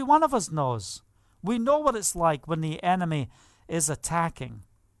pressure? Every one of us knows. We know what it's like when the enemy is attacking.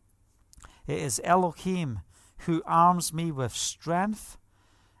 It is Elohim who arms me with strength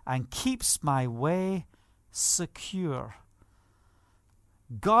and keeps my way secure.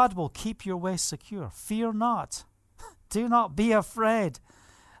 God will keep your way secure. Fear not. Do not be afraid.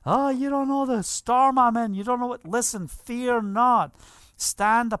 Oh, you don't know the storm I'm in. You don't know what. Listen, fear not.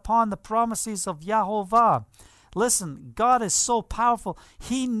 Stand upon the promises of Yahovah. Listen, God is so powerful.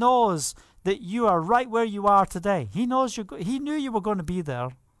 He knows that you are right where you are today. He knows He knew you were going to be there.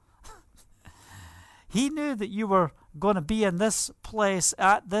 He knew that you were going to be in this place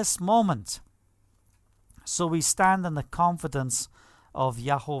at this moment. So we stand in the confidence of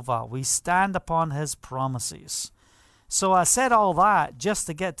Yahovah. We stand upon his promises. So I said all that just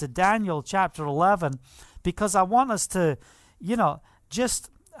to get to Daniel chapter 11, because I want us to, just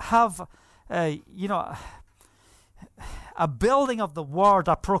have, a building of the word,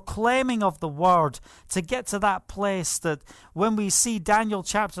 a proclaiming of the word, to get to that place that when we see Daniel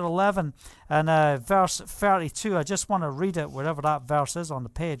chapter 11 and verse 32, I just want to read it wherever that verse is on the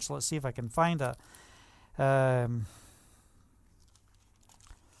page. Let's see if I can find it.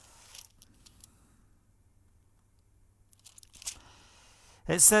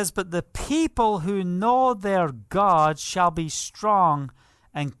 It says, "But the people who know their God shall be strong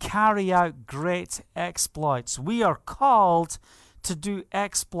and carry out great exploits." We are called to do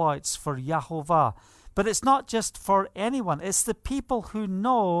exploits for Yahovah. But it's not just for anyone. It's the people who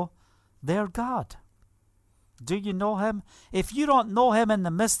know their God. Do you know him? If you don't know him in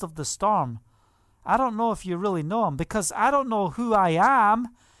the midst of the storm, I don't know if you really know him, because I don't know who I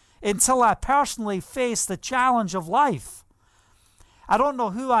am until I personally face the challenge of life. I don't know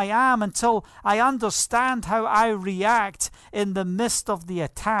who I am until I understand how I react in the midst of the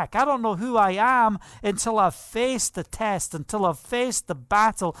attack. I don't know who I am until I've faced the test, until I've faced the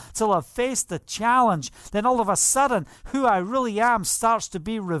battle, until I've faced the challenge. Then all of a sudden, who I really am starts to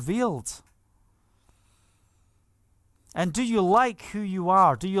be revealed. And do you like who you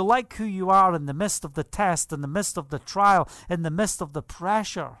are? Do you like who you are in the midst of the test, in the midst of the trial, in the midst of the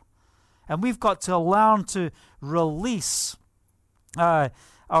pressure? And we've got to learn to release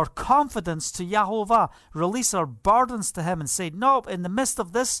our confidence to Yahovah, release our burdens to him and say, nope, in the midst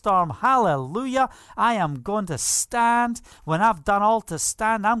of this storm, hallelujah, I am going to stand. When I've done all to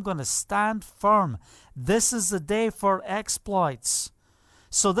stand, I'm going to stand firm. This is the day for exploits.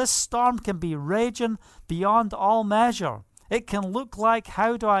 So this storm can be raging beyond all measure. It can look like,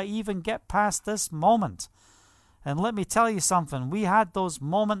 how do I even get past this moment? And let me tell you something, we had those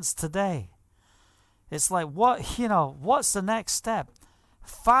moments today. It's like, what's the next step?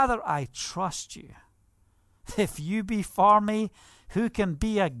 Father, I trust you. If you be for me, who can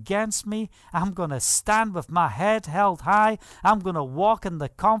be against me? I'm going to stand with my head held high. I'm going to walk in the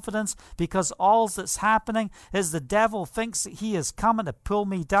confidence, because all that's happening is the devil thinks that he is coming to pull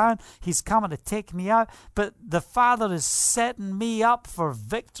me down. He's coming to take me out. But the Father is setting me up for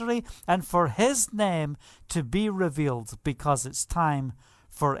victory and for his name to be revealed, because it's time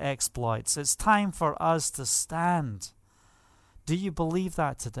for exploits. It's time for us to stand. Do you believe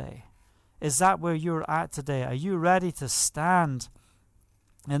that today? Is that where you're at today? Are you ready to stand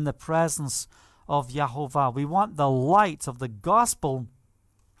in the presence of Yahovah? We want the light of the gospel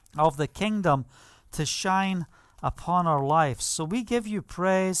of the kingdom to shine upon our lives. So we give you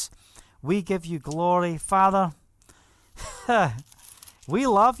praise. We give you glory. Father, we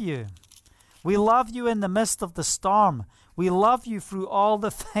love you. We love you in the midst of the storm. We love you through all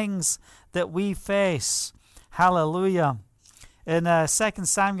the things that we face. Hallelujah. In 2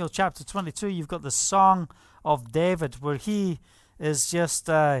 Samuel chapter 22, you've got the Song of David, where he is just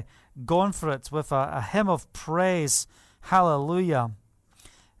going for it with a hymn of praise. Hallelujah.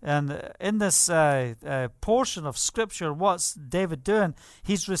 And in this portion of Scripture, what's David doing?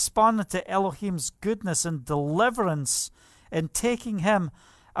 He's responding to Elohim's goodness and deliverance in taking him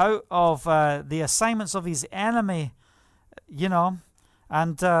out of the assignments of his enemy,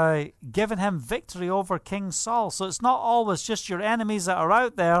 and giving him victory over King Saul. So it's not always just your enemies that are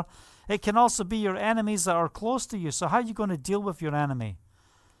out there. It can also be your enemies that are close to you. So how are you going to deal with your enemy?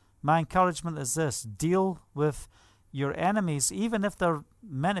 My encouragement is this: deal with your enemies, even if they're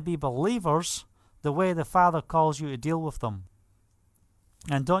meant to be believers, the way the Father calls you to deal with them.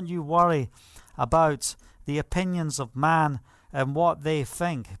 And don't you worry about the opinions of man and what they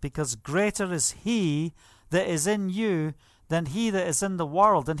think, because greater is he that is in you than he that is in the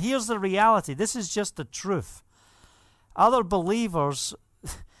world. And here's the reality. This is just the truth. Other believers,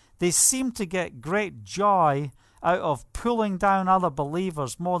 they seem to get great joy out of pulling down other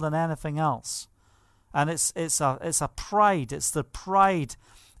believers more than anything else. And it's a pride. It's the pride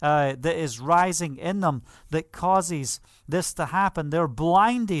that is rising in them that causes this to happen. They're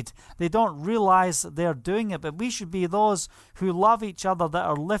blinded. They don't realize that they're doing it. But we should be those who love each other, that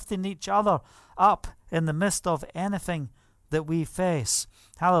are lifting each other up in the midst of anything that we face.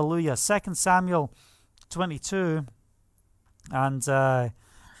 Hallelujah. 2 Samuel 22, and I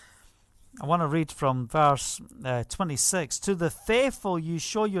want to read from verse 26. To the faithful you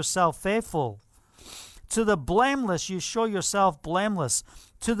show yourself faithful. To the blameless you show yourself blameless.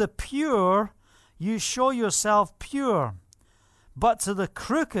 To the pure you show yourself pure. But to the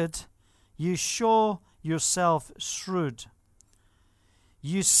crooked you show yourself shrewd.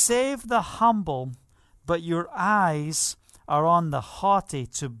 You save the humble, but your eyes are on the haughty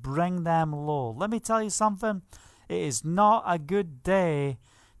to bring them low. Let me tell you something. It is not a good day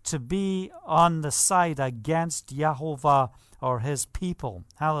to be on the side against Jehovah or his people.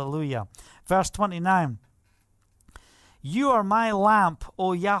 Hallelujah. Verse 29. You are my lamp,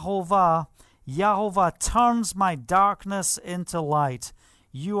 O Jehovah. Jehovah turns my darkness into light.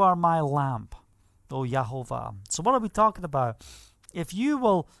 You are my lamp, O Jehovah. So what are we talking about? If you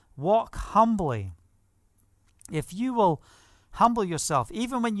will walk humbly, if you will humble yourself,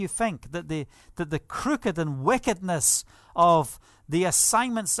 even when you think that the crooked and wickedness of the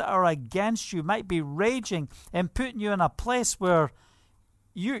assignments that are against you might be raging and putting you in a place where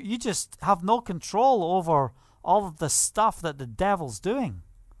you just have no control over all of the stuff that the devil's doing.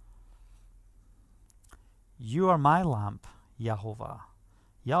 You are my lamp, Jehovah.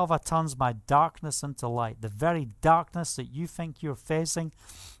 Jehovah turns my darkness into light. The very darkness that you think you're facing,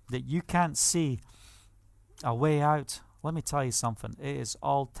 that you can't see a way out. Let me tell you something. It is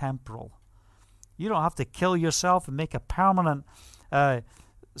all temporal. You don't have to kill yourself and make a permanent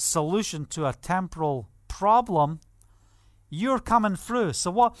solution to a temporal problem. You're coming through.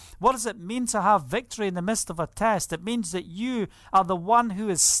 So what does it mean to have victory in the midst of a test? It means that you are the one who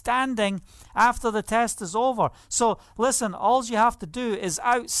is standing after the test is over. So listen, all you have to do is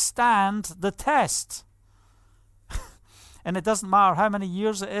outstand the test. And it doesn't matter how many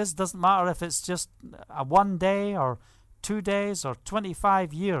years it is. It doesn't matter if it's just a 1 day or 2 days or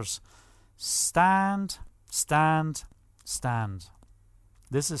 25 years. Stand, stand, stand.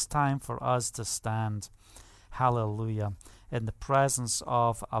 This is time for us to stand. Hallelujah. In the presence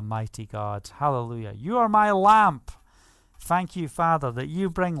of a mighty God. Hallelujah. You are my lamp. Thank you, Father, that you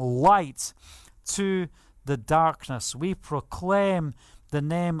bring light to the darkness. We proclaim the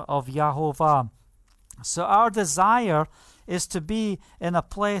name of Jehovah. So our desire is to be in a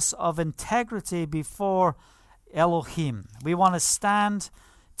place of integrity before Elohim. We want to stand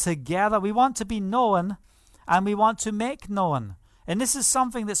together. We want to be known, and we want to make known. And this is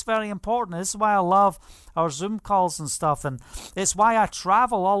something that's very important. This is why I love our Zoom calls and stuff. And it's why I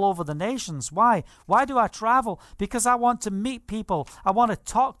travel all over the nations. Why? Why do I travel? Because I want to meet people. I want to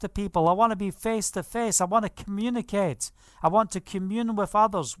talk to people. I want to be face to face. I want to communicate. I want to commune with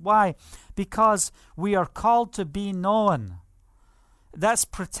others. Why? Because we are called to be known. That's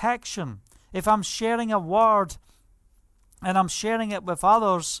protection. If I'm sharing a word and I'm sharing it with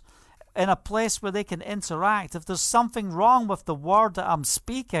others in a place where they can interact, if there's something wrong with the word that I'm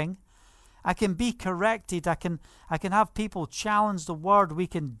speaking, I can be corrected. I can have people challenge the word. We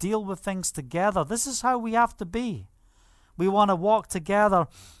can deal with things together. This is how we have to be. We want to walk together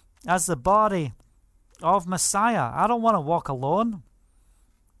as the body of Messiah. I don't want to walk alone.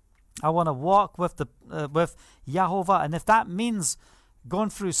 I want to walk with Yahovah. And if that means going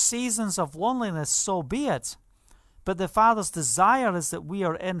through seasons of loneliness, so be it. But the Father's desire is that we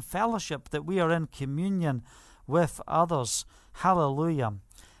are in fellowship, that we are in communion with others. Hallelujah.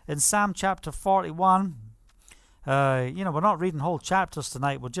 In Psalm chapter 41, we're not reading whole chapters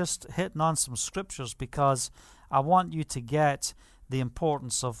tonight. We're just hitting on some scriptures because I want you to get the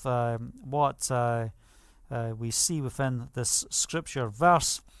importance of what we see within this scripture.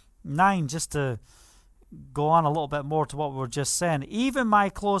 Verse 9, just to go on a little bit more to what we were just saying. Even my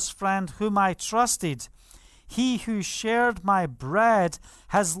close friend whom I trusted, he who shared my bread,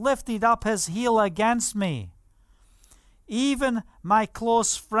 has lifted up his heel against me. Even my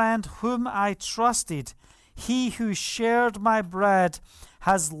close friend whom I trusted, he who shared my bread,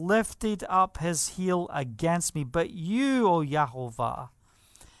 has lifted up his heel against me. But you, O Yahovah,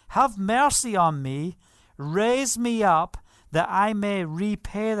 have mercy on me, raise me up, that I may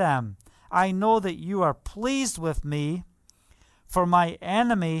repay them. I know that you are pleased with me, for my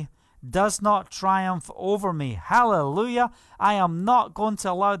enemy does not triumph over me. Hallelujah. I am not going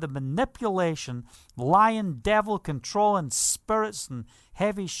to allow the manipulation, lying, devil, controlling spirits and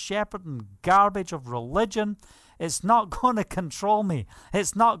heavy shepherd and garbage of religion. It's not going to control me.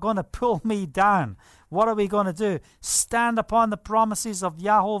 It's not going to pull me down. What are we going to do? Stand upon the promises of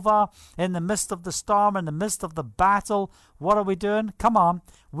Yahovah in the midst of the storm, in the midst of the battle. What are we doing? Come on.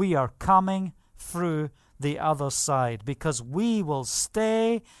 We are coming through the other side because we will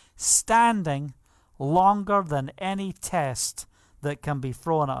stay standing longer than any test that can be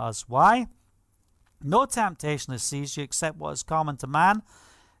thrown at us. Why? No temptation has seized you except what is common to man.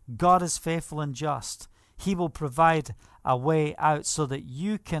 God is faithful and just. He will provide a way out so that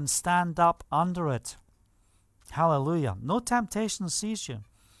you can stand up under it. Hallelujah. No temptation sees you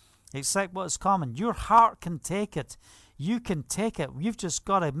except what is common. Your heart can take it. You can take it. You've just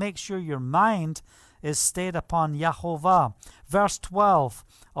got to make sure your mind is stayed upon Yahovah. Verse 12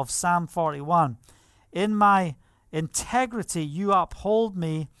 of Psalm 41. In my integrity you uphold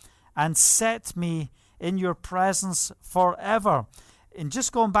me and set me in your presence forever. And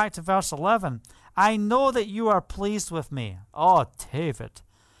just going back to verse 11, I know that you are pleased with me. Oh, David,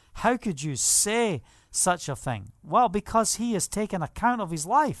 how could you say such a thing? Well, because he has taken account of his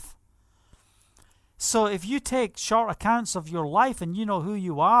life. So if you take short accounts of your life and you know who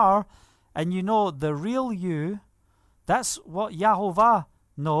you are and you know the real you, that's what Yahovah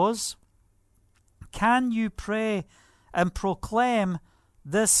knows. Can you pray and proclaim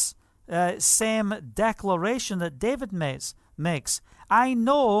this same declaration that David makes? I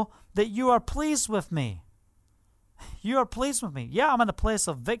know that you are pleased with me. You are pleased with me. Yeah, I'm in a place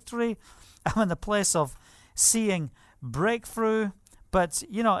of victory. I'm in a place of seeing breakthrough. But,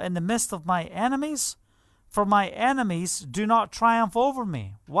 in the midst of my enemies, for my enemies do not triumph over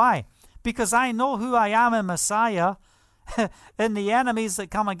me. Why? Because I know who I am in Messiah, and the enemies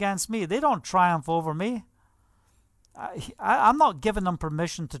that come against me, they don't triumph over me. I'm not giving them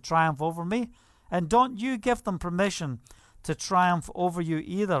permission to triumph over me, and don't you give them permission to triumph over you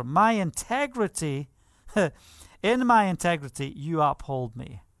either. My integrity, in my integrity, you uphold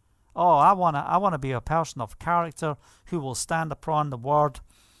me. Oh, I want to be a person of character who will stand upon the word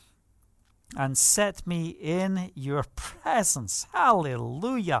and set me in your presence.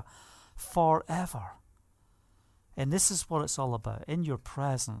 Hallelujah. Forever. And this is what it's all about. In your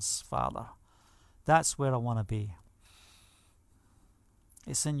presence, Father. That's where I want to be.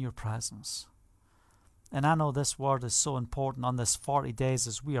 It's in your presence. And I know this word is so important on this 40 days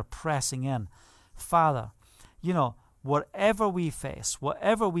as we are pressing in. Father, whatever we face,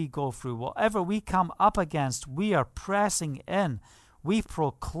 whatever we go through, whatever we come up against, we are pressing in. We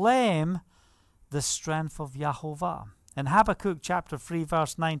proclaim the strength of Yahovah. In Habakkuk chapter 3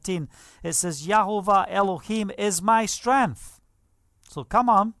 verse 19, it says, Yahovah Elohim is my strength. So come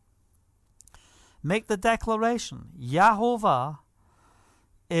on, make the declaration. Yahovah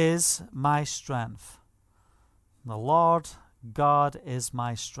is my strength. The Lord God is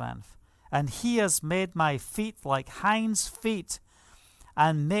my strength. And he has made my feet like hinds' feet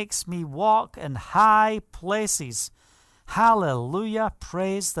and makes me walk in high places. Hallelujah.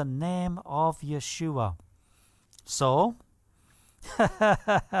 Praise the name of Yeshua. So,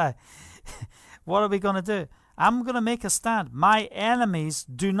 what are we going to do? I'm going to make a stand. My enemies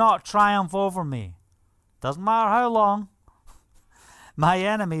do not triumph over me. Doesn't matter how long. My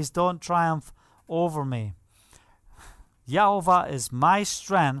enemies don't triumph over me. Yahovah is my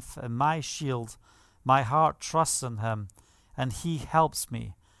strength and my shield. My heart trusts in him, and he helps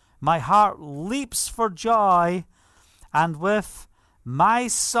me. My heart leaps for joy, and with my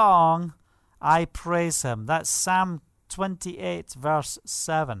song I praise him. That's Psalm 28, verse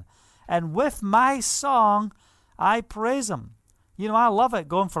 7. And with my song, I praise him. You know, I love it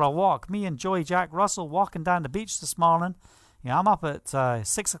going for a walk. Me and Joey Jack Russell walking down the beach this morning. You know, I'm up at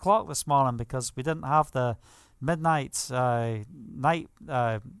 6 o'clock this morning because we didn't have the midnight night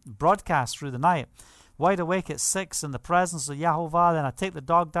broadcast through the night. Wide awake at 6 in the presence of Yahovah. Then I take the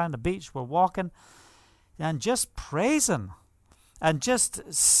dog down the beach. We're walking and just praising and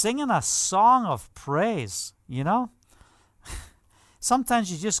just singing a song of praise, you know.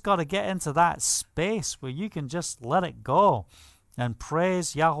 Sometimes you just got to get into that space where you can just let it go and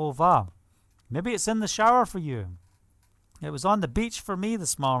praise Yahovah. Maybe it's in the shower for you. It was on the beach for me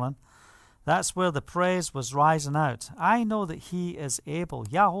this morning. That's where the praise was rising out. I know that he is able.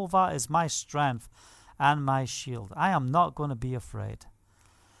 Yahovah is my strength and my shield. I am not going to be afraid.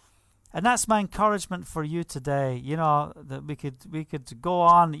 And that's my encouragement for you today. You know, that we could go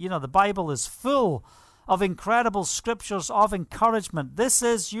on. You know, the Bible is full of incredible scriptures of encouragement. This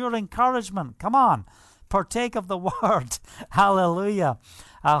is your encouragement. Come on, partake of the word. Hallelujah.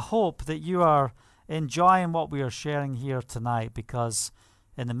 I hope that you are enjoying what we are sharing here tonight, because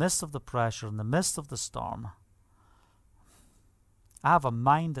in the midst of the pressure, in the midst of the storm, I have a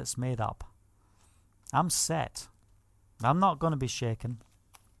mind that's made up. I'm set. I'm not going to be shaken.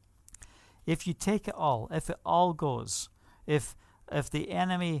 If you take it all, if it all goes, if the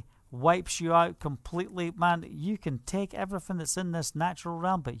enemy wipes you out completely, man, you can take everything that's in this natural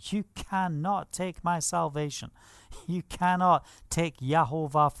realm, but you cannot take my salvation. You cannot take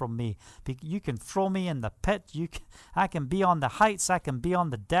Yahovah from me. You can throw me in the pit. I can be on the heights. I can be on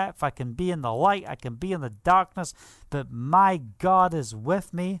the depth. I can be in the light. I can be in the darkness. But my God is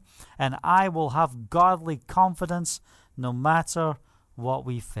with me, and I will have godly confidence no matter what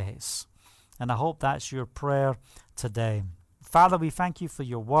we face. And I hope that's your prayer today. Father, we thank you for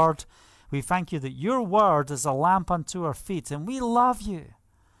your word. We thank you that your word is a lamp unto our feet, and we love you.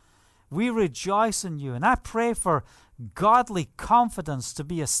 We rejoice in you. And I pray for godly confidence to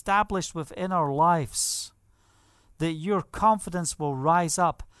be established within our lives, that your confidence will rise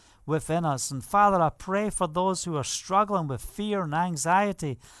up within us. And Father, I pray for those who are struggling with fear and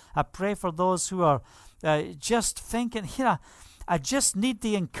anxiety. I pray for those who are just thinking, I just need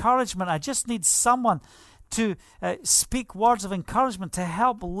the encouragement. I just need someone to speak words of encouragement to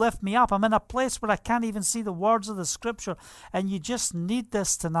help lift me up. I'm in a place where I can't even see the words of the scripture, and you just need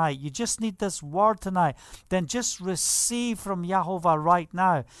this tonight. You just need this word tonight. Then just receive from Yahovah right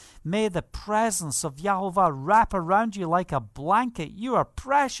now. May the presence of Yahovah wrap around you like a blanket. You are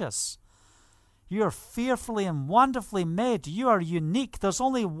precious. You are fearfully and wonderfully made. You are unique. There's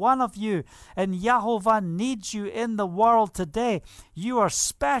only one of you, and Yahovah needs you in the world today. You are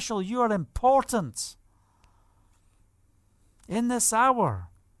special. You are important in this hour.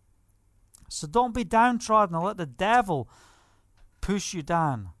 So don't be downtrodden and let the devil push you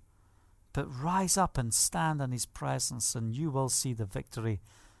down, but rise up and stand in his presence, and you will see the victory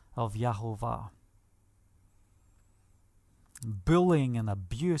of Yahovah. Bullying and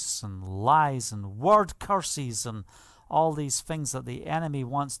abuse and lies and word curses and all these things that the enemy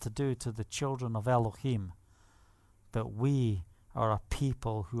wants to do to the children of Elohim. But we are a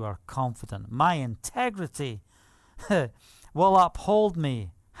people who are confident. My integrity will uphold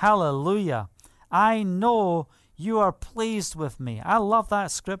me. Hallelujah. I know you are pleased with me. I love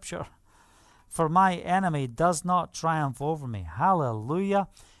that scripture. For my enemy does not triumph over me. Hallelujah.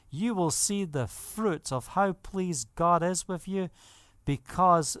 You will see the fruit of how pleased God is with you,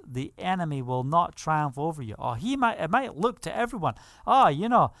 because the enemy will not triumph over you. Or it might look to everyone,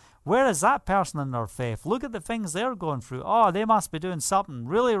 where is that person in their faith? Look at the things they're going through. They must be doing something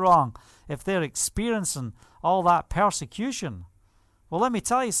really wrong if they're experiencing all that persecution. Well, let me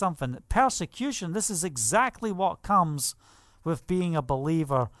tell you something. Persecution, this is exactly what comes with being a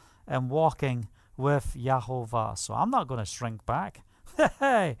believer and walking with Yahovah. So I'm not going to shrink back.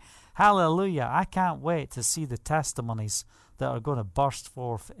 Hey, hallelujah. I can't wait to see the testimonies that are going to burst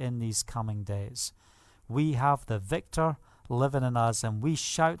forth in these coming days. We have the victor living in us, and we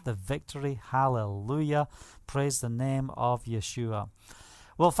shout the victory. Hallelujah. Praise the name of Yeshua.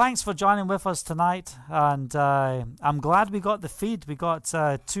 Well, thanks for joining with us tonight, and I'm glad we got the feed. We got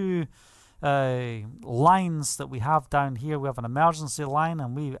two lines that we have down here. We have an emergency line,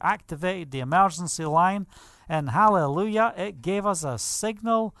 and we activated the emergency line, and hallelujah, it gave us a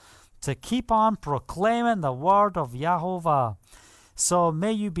signal to keep on proclaiming the word of Yahovah. So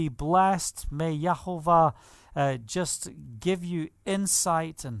may you be blessed. May Yahovah just give you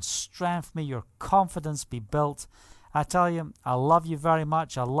insight and strength. May your confidence be built. I tell you, I love you very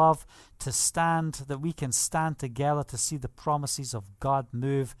much. I love to stand, that we can stand together to see the promises of God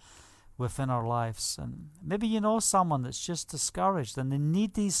move. within our lives. And maybe you know someone that's just discouraged and they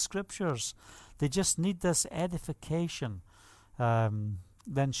need these scriptures. They just need this edification.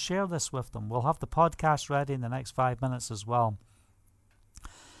 Then share this with them. We'll have the podcast ready in the next 5 minutes as well.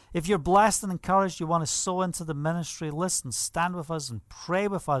 If you're blessed and encouraged, you want to sow into the ministry, listen, stand with us and pray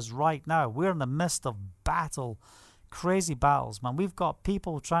with us right now. We're in the midst of battle, crazy battles, man. We've got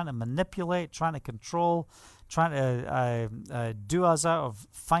people trying to manipulate, trying to control, trying to do us out of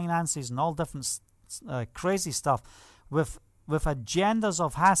finances and all different crazy stuff with agendas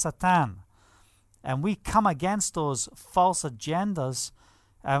of Hasatan. And we come against those false agendas,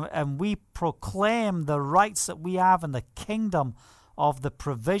 and we proclaim the rights that we have in the kingdom of the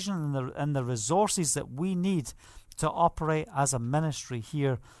provision and the resources that we need to operate as a ministry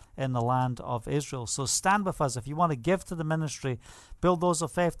here in the land of Israel. So stand with us. If you want to give to the ministry,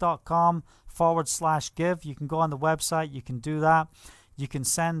 buildthoseoffaith.com/give. You can go on the website. You can do that. You can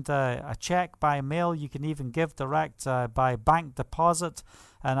send a check by mail. You can even give direct by bank deposit.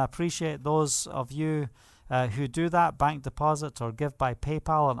 And I appreciate those of you who do that, bank deposit or give by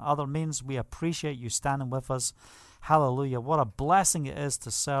PayPal and other means. We appreciate you standing with us. Hallelujah. What a blessing it is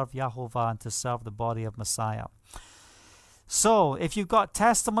to serve Yahovah and to serve the body of Messiah. So if you've got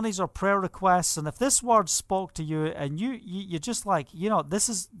testimonies or prayer requests, and if this word spoke to you and you're just like,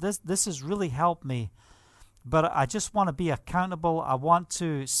 this has really helped me, but I just want to be accountable. I want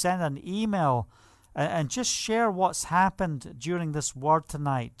to send an email and just share what's happened during this word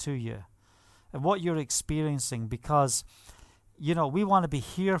tonight to you and what you're experiencing, because, we want to be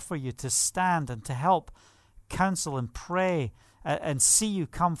here for you to stand and to help counsel and pray and see you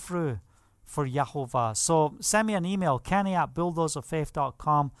come through for Yahovah. So send me an email,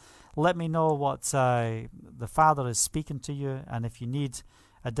 kenny@buildthoseoffaith.com. Let me know what the Father is speaking to you, and if you need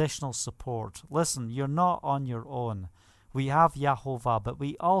additional support. Listen, you're not on your own. We have Yahovah, but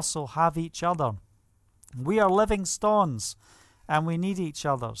we also have each other. We are living stones, and we need each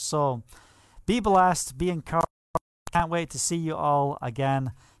other. So be blessed, be encouraged. Can't wait to see you all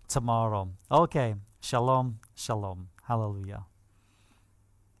again tomorrow. Okay, shalom, shalom. Hallelujah.